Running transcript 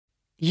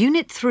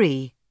Unit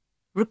 3,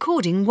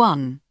 Recording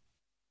 1.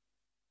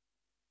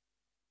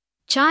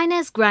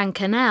 China's Grand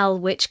Canal,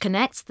 which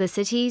connects the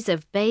cities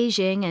of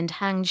Beijing and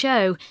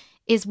Hangzhou,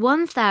 is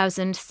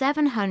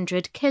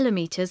 1,700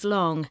 kilometers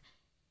long.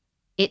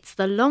 It's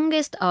the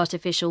longest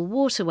artificial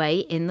waterway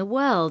in the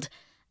world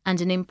and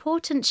an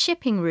important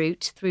shipping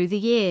route through the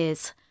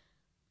years.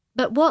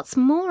 But what's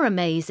more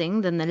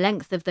amazing than the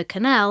length of the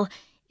canal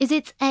is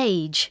its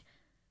age.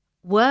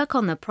 Work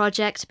on the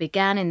project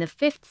began in the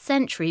 5th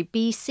century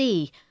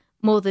BC,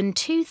 more than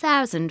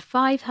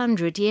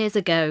 2,500 years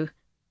ago.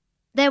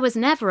 There was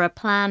never a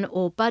plan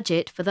or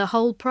budget for the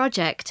whole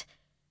project.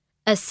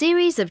 A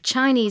series of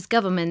Chinese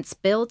governments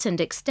built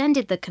and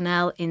extended the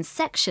canal in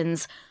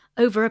sections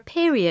over a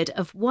period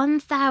of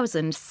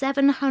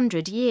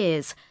 1,700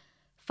 years,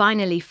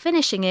 finally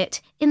finishing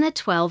it in the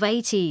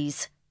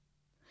 1280s.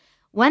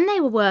 When they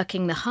were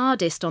working the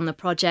hardest on the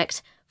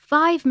project,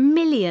 5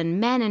 million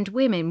men and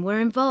women were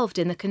involved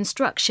in the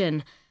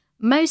construction,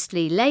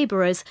 mostly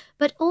labourers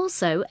but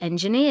also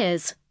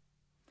engineers.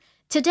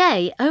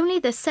 Today, only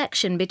the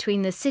section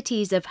between the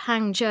cities of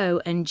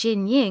Hangzhou and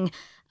Jinying,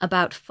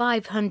 about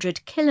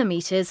 500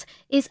 kilometres,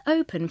 is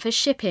open for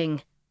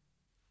shipping.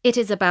 It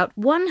is about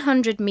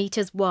 100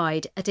 metres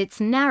wide at its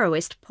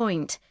narrowest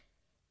point.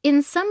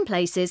 In some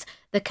places,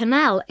 the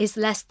canal is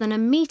less than a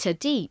metre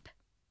deep.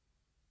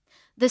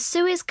 The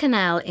Suez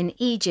Canal in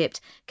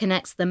Egypt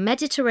connects the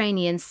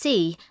Mediterranean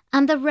Sea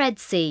and the Red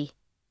Sea.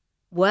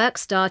 Work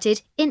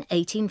started in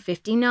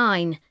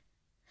 1859.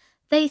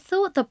 They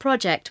thought the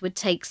project would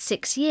take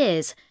 6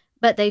 years,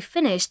 but they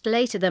finished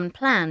later than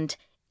planned,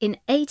 in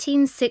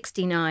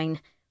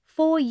 1869,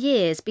 4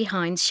 years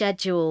behind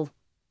schedule.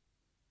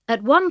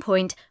 At one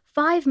point,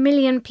 5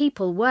 million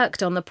people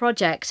worked on the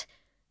project,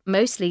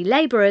 mostly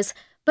labourers,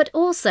 but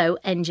also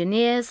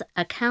engineers,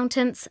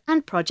 accountants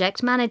and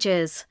project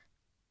managers.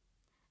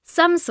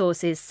 Some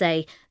sources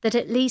say that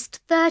at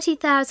least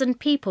 30,000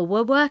 people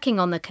were working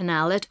on the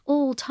canal at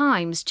all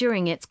times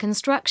during its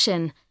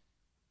construction.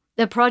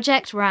 The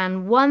project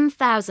ran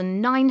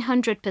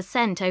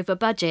 1,900% over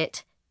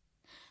budget.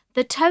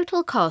 The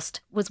total cost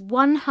was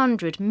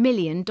 $100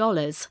 million.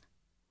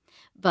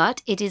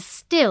 But it is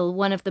still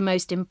one of the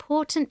most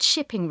important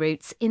shipping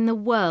routes in the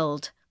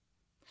world.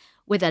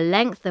 With a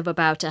length of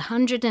about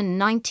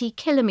 190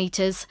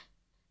 kilometres,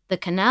 the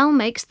canal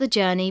makes the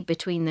journey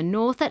between the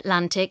North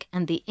Atlantic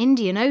and the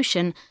Indian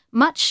Ocean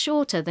much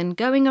shorter than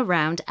going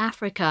around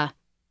Africa.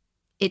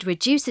 It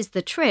reduces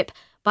the trip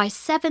by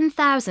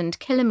 7,000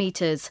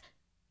 kilometres,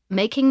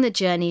 making the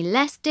journey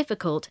less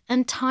difficult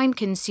and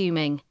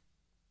time-consuming.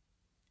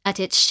 At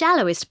its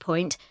shallowest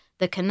point,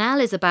 the canal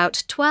is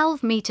about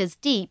 12 metres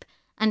deep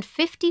and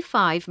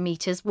 55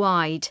 metres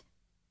wide.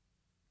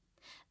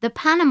 The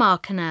Panama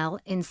Canal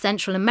in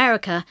Central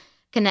America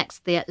connects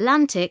the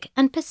Atlantic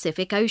and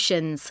Pacific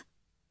Oceans.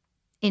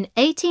 In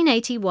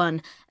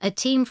 1881, a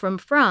team from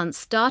France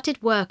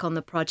started work on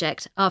the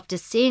project after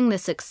seeing the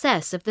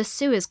success of the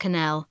Suez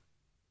Canal.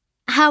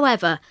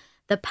 However,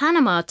 the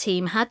Panama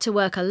team had to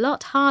work a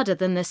lot harder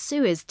than the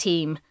Suez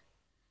team.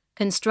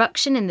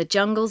 Construction in the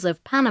jungles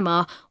of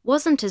Panama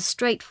wasn't as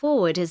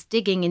straightforward as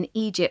digging in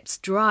Egypt's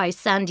dry,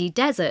 sandy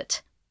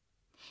desert.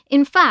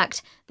 In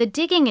fact, the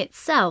digging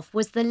itself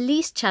was the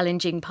least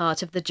challenging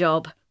part of the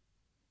job.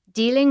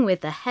 Dealing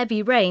with the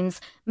heavy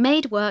rains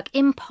made work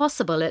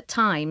impossible at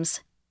times.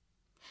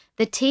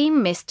 The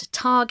team missed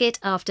target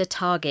after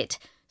target,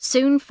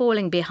 soon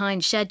falling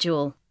behind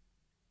schedule.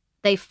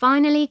 They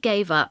finally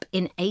gave up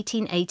in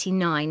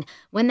 1889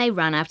 when they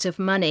ran out of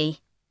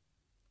money.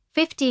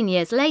 15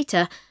 years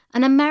later,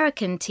 an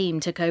American team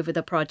took over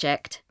the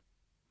project.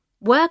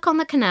 Work on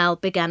the canal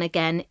began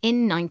again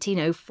in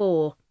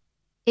 1904.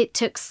 It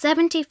took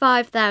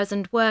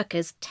 75,000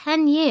 workers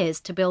 10 years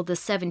to build the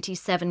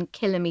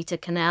 77-kilometre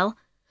canal,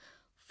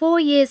 4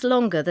 years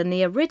longer than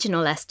the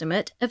original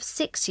estimate of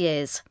 6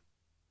 years.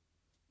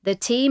 The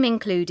team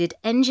included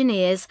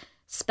engineers,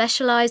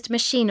 specialised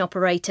machine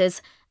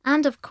operators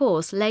and, of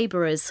course,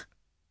 labourers.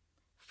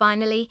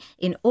 Finally,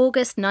 in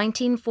August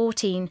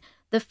 1914,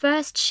 the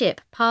first ship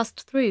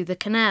passed through the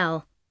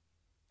canal.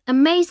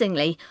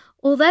 Amazingly,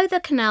 although the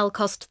canal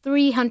cost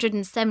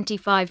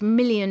 $375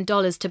 million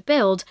to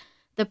build,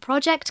 the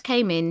project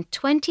came in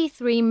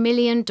 $23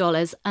 million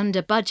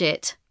under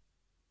budget.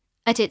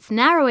 At its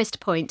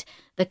narrowest point,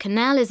 the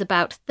canal is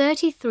about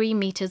 33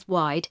 metres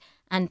wide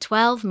and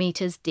 12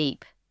 metres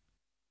deep.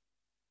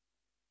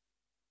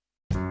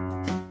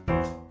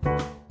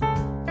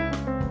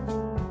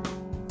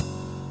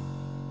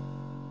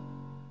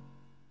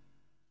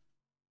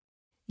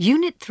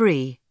 Unit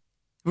 3,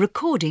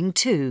 Recording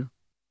 2.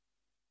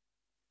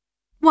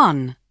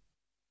 1.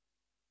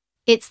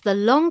 It's the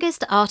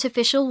longest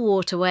artificial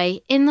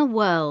waterway in the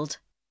world.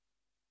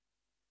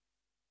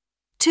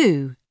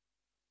 2.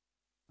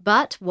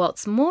 But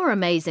what's more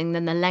amazing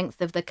than the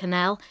length of the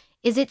canal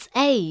is its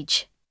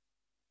age.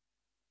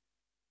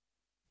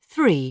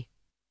 3.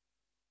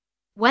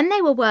 When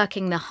they were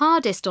working the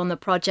hardest on the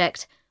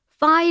project,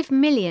 5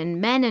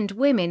 million men and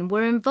women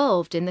were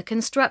involved in the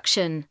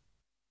construction.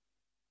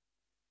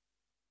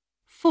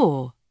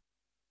 4.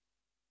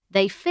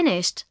 They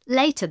finished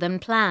later than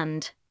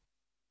planned.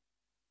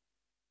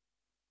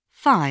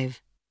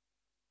 5.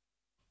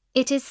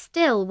 It is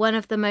still one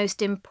of the most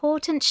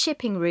important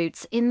shipping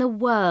routes in the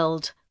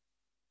world.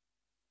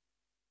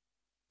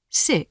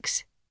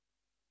 6.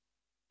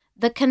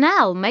 The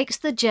canal makes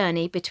the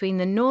journey between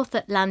the North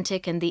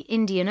Atlantic and the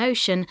Indian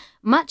Ocean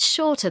much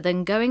shorter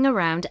than going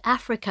around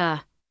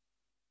Africa.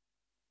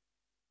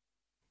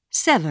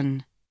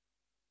 7.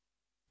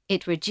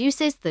 It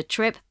reduces the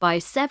trip by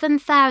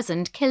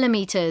 7,000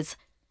 kilometres,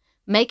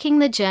 making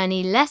the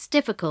journey less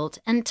difficult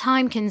and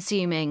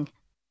time-consuming.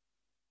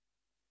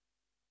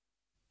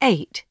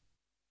 8.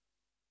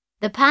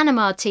 The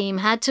Panama team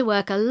had to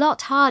work a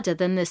lot harder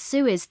than the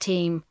Suez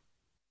team.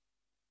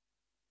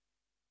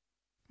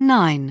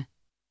 9.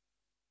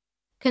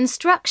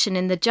 Construction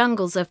in the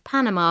jungles of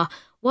Panama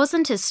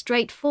wasn't as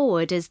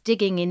straightforward as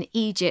digging in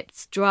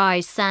Egypt's dry,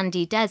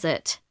 sandy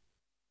desert.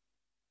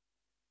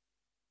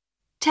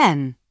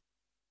 10.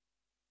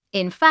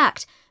 In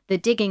fact, the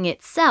digging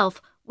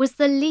itself was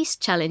the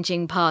least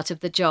challenging part of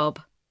the job.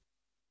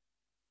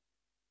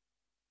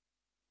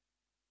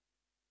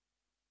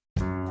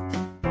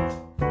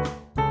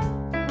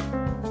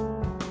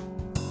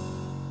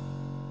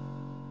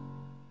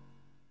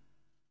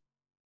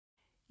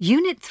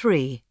 Unit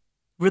 3.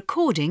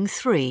 Recording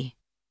 3.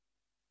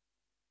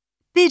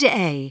 Bid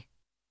A.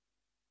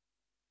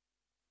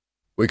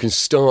 We can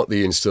start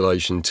the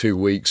installation 2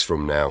 weeks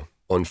from now,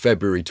 on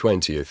February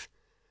 20th.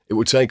 It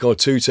will take our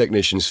 2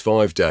 technicians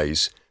 5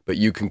 days, but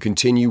you can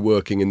continue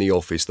working in the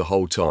office the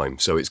whole time,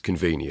 so it's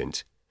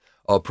convenient.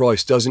 Our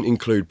price doesn't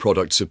include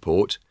product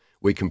support.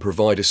 We can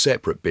provide a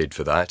separate bid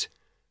for that,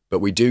 but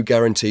we do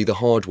guarantee the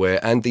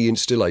hardware and the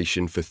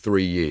installation for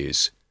 3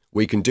 years.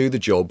 We can do the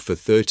job for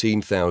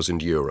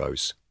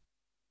 €13,000.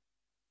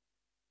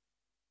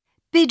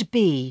 Bid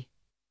B.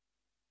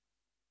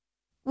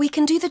 We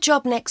can do the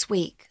job next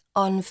week,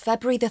 on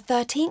February the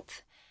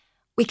 13th.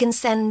 We can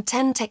send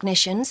 10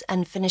 technicians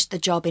and finish the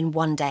job in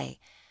 1 day,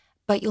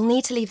 but you'll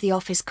need to leave the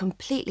office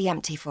completely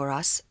empty for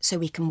us so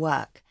we can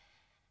work.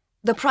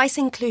 The price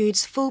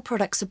includes full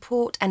product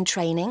support and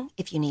training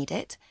if you need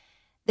it.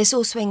 This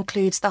also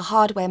includes the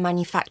hardware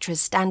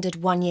manufacturer's standard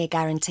 1-year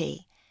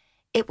guarantee.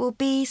 It will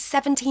be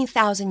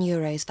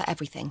 €17,000 for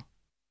everything.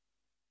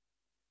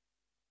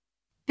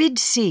 Bid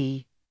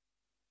C.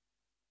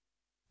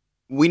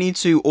 We need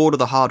to order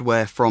the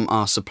hardware from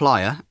our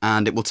supplier,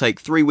 and it will take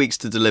 3 weeks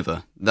to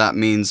deliver. That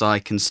means I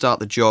can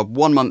start the job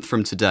 1 month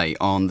from today,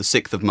 on the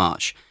 6th of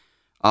March.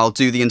 I'll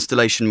do the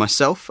installation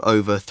myself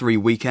over 3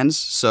 weekends,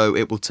 so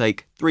it will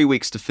take 3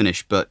 weeks to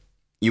finish, but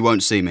you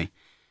won't see me.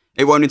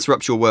 It won't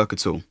interrupt your work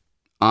at all.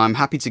 I'm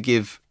happy to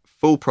give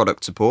full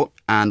product support,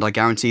 and I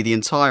guarantee the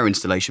entire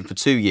installation for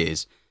 2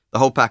 years. The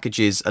whole package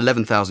is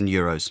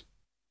 €11,000.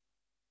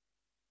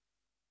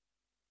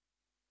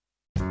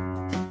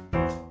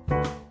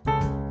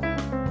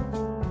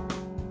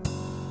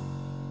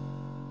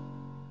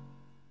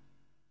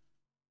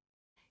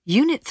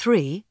 Unit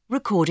 3,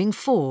 Recording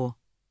 4.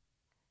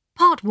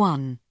 Part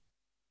 1.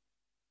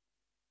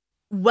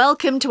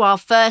 Welcome to our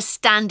first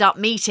stand-up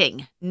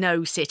meeting.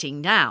 No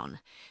sitting down.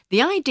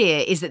 The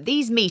idea is that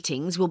these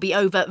meetings will be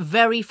over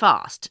very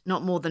fast,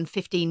 not more than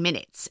 15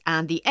 minutes,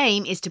 and the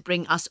aim is to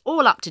bring us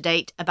all up to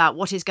date about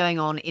what is going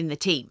on in the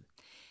team.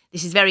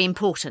 This is very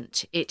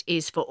important. It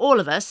is for all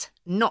of us,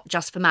 not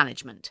just for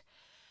management.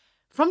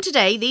 From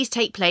today, these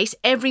take place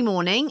every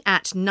morning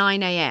at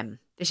 9 a.m.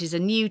 This is a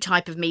new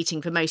type of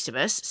meeting for most of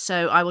us,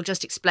 so I will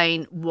just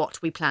explain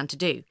what we plan to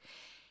do.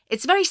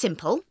 It's very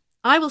simple.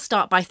 I will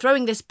start by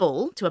throwing this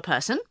ball to a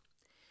person.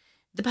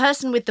 The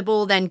person with the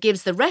ball then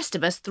gives the rest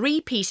of us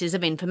 3 pieces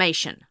of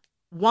information.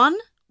 1,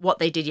 what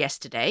they did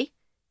yesterday.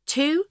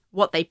 2,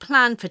 what they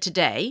plan for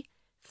today.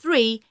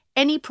 3,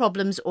 any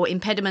problems or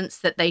impediments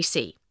that they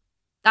see.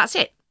 That's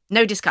it.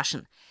 No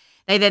discussion.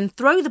 They then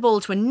throw the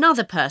ball to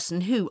another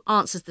person who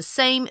answers the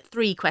same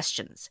 3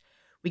 questions.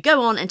 We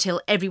go on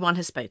until everyone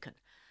has spoken.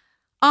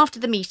 After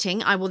the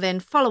meeting, I will then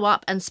follow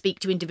up and speak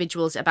to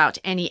individuals about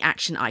any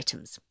action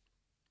items.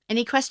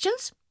 Any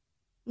questions?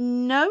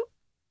 No?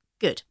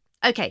 Good.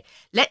 OK,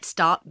 let's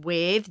start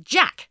with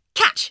Jack.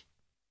 Catch!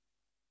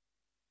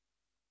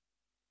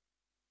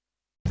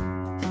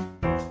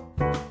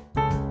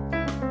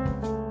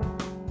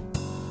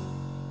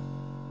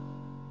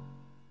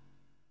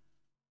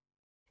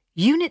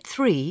 Unit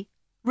 3,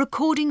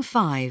 Recording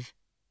 5.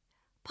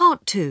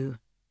 Part 2.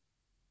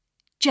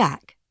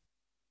 Jack.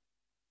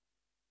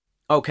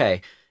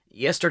 Okay,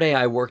 yesterday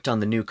I worked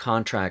on the new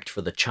contract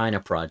for the China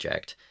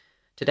project.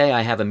 Today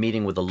I have a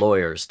meeting with the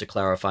lawyers to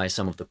clarify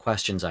some of the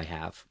questions I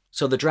have.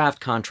 So the draft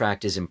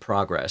contract is in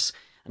progress,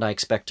 and I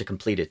expect to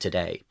complete it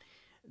today.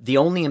 The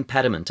only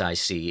impediment I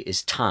see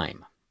is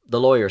time. The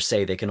lawyers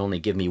say they can only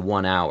give me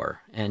 1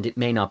 hour, and it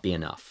may not be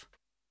enough.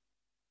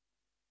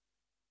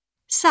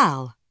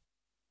 Sal.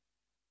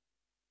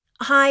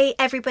 Hi,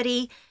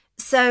 everybody.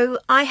 So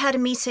I had a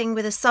meeting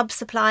with a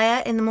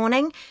sub-supplier in the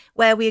morning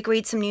where we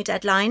agreed some new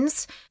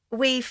deadlines.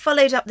 We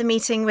followed up the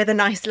meeting with a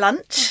nice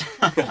lunch.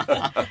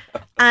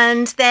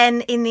 And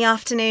then in the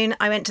afternoon,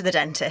 I went to the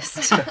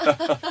dentist.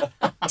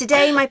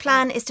 Today, my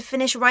plan is to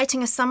finish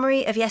writing a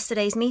summary of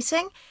yesterday's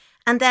meeting,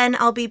 and then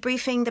I'll be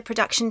briefing the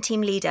production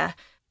team leader.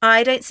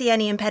 I don't see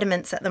any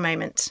impediments at the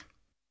moment.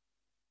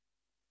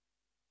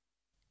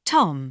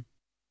 Tom.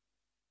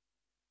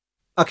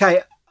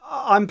 OK,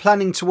 I'm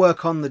planning to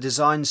work on the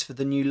designs for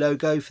the new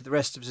logo for the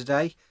rest of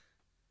today.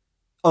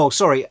 Oh,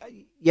 sorry.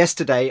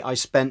 Yesterday, I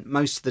spent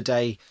most of the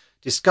day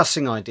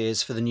discussing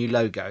ideas for the new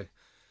logo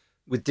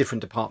with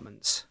different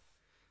departments.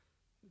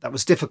 That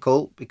was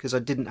difficult because I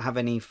didn't have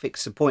any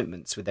fixed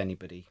appointments with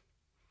anybody.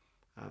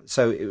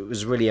 So it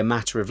was really a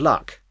matter of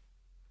luck.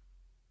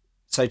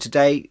 So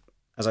today,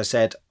 as I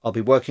said, I'll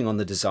be working on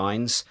the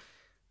designs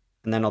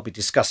and then I'll be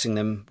discussing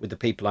them with the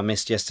people I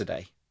missed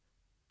yesterday,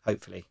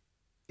 hopefully,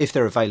 if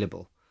they're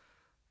available.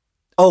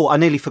 Oh, I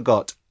nearly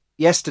forgot.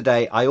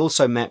 Yesterday, I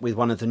also met with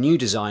one of the new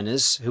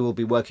designers who will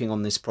be working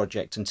on this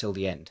project until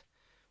the end.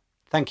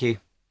 Thank you.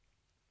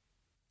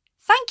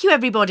 Thank you,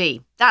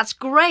 everybody. That's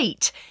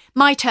great.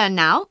 My turn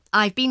now.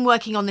 I've been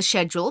working on the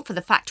schedule for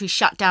the factory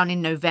shutdown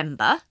in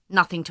November.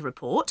 Nothing to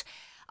report.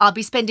 I'll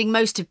be spending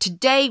most of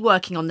today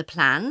working on the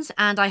plans,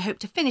 and I hope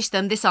to finish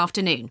them this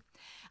afternoon.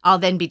 I'll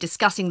then be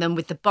discussing them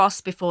with the boss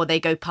before they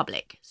go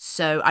public,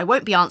 so I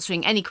won't be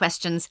answering any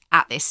questions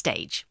at this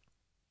stage.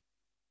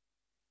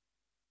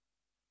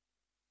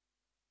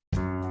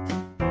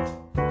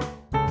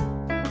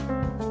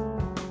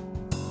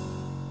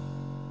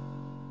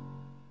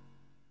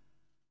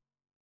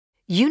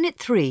 Unit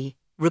 3,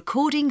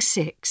 Recording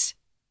 6.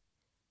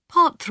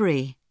 Part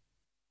 3.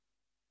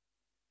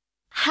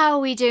 How are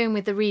we doing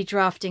with the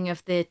redrafting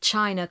of the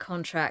China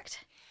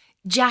contract?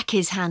 Jack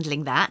is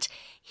handling that.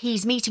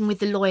 He's meeting with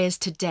the lawyers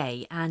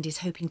today and is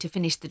hoping to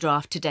finish the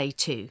draft today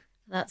too.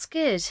 That's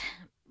good.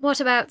 What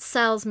about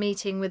Sal's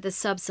meeting with the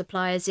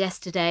sub-suppliers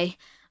yesterday?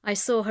 I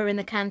saw her in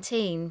the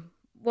canteen.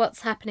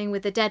 What's happening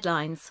with the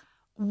deadlines?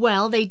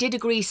 Well, they did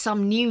agree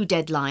some new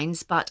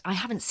deadlines, but I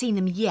haven't seen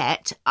them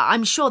yet.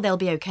 I'm sure they'll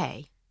be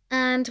okay.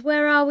 And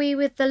where are we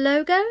with the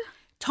logo?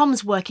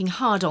 Tom's working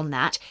hard on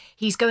that.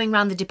 He's going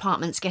round the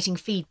departments getting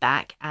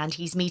feedback and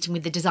he's meeting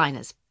with the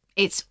designers.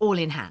 It's all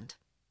in hand.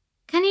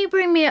 Can you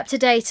bring me up to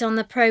date on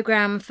the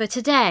programme for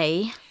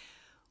today?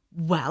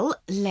 Well,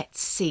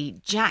 let's see.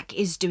 Jack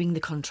is doing the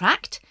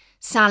contract.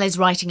 Sal is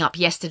writing up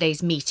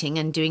yesterday's meeting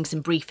and doing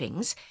some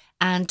briefings.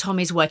 And Tom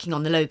is working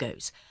on the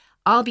logos.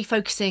 I'll be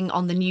focusing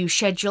on the new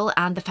schedule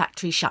and the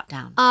factory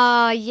shutdown.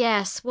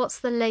 Yes. What's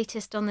the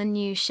latest on the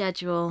new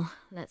schedule?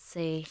 Let's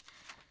see.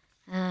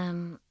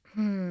 Can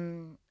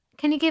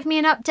you give me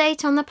an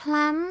update on the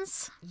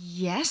plans?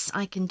 Yes,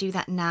 I can do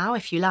that now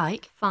if you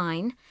like.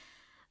 Fine.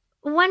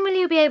 When will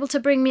you be able to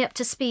bring me up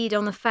to speed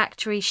on the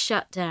factory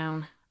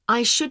shutdown?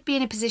 I should be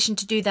in a position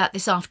to do that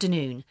this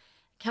afternoon.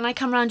 Can I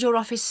come round your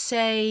office,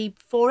 say,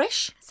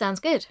 4ish?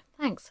 Sounds good.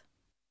 Thanks.